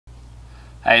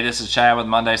Hey, this is Chad with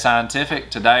Munday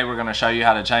Scientific. Today we're going to show you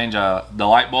how to change the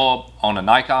light bulb on a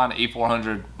Nikon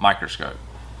E400 microscope.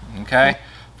 Okay,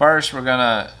 first we're going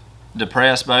to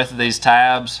depress both of these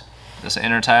tabs, this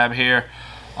inner tab here,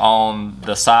 on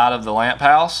the side of the lamp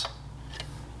house.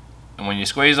 And when you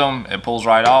squeeze them, it pulls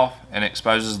right off and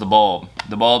exposes the bulb.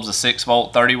 The bulb's a 6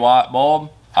 volt 30 watt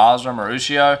bulb, Osram or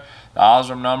Ushio. The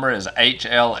Osram number is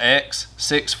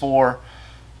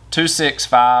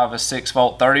HLX64265, a 6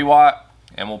 volt 30 watt.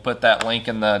 And we'll put that link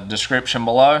in the description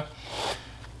below.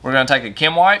 We're going to take a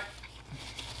chem wipe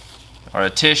or a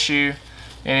tissue,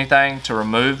 anything, to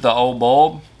remove the old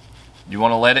bulb. You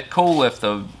want to let it cool if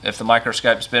the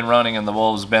microscope's been running and the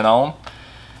bulb's been on.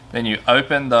 Then you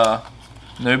open the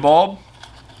new bulb.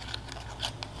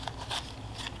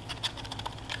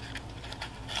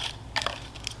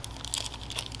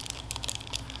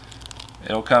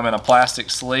 It'll come in a plastic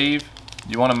sleeve.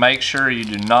 You want to make sure you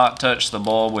do not touch the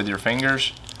bulb with your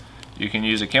fingers. You can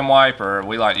use a chem wipe, or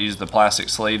we like to use the plastic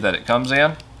sleeve that it comes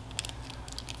in.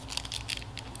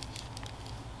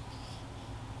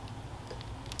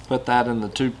 Put that in the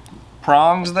 2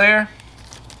 prongs there.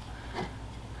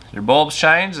 Your bulb's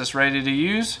changed, it's ready to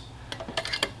use.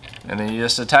 And then you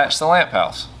just attach the lamp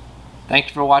house. Thank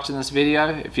you for watching this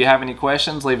video. If you have any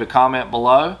questions, leave a comment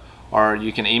below, or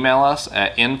you can email us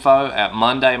at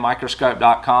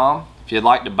info@mundaymicroscope.com. If you'd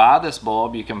like to buy this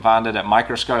bulb, you can find it at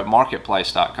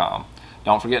microscopemarketplace.com.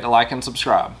 Don't forget to like and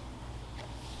subscribe.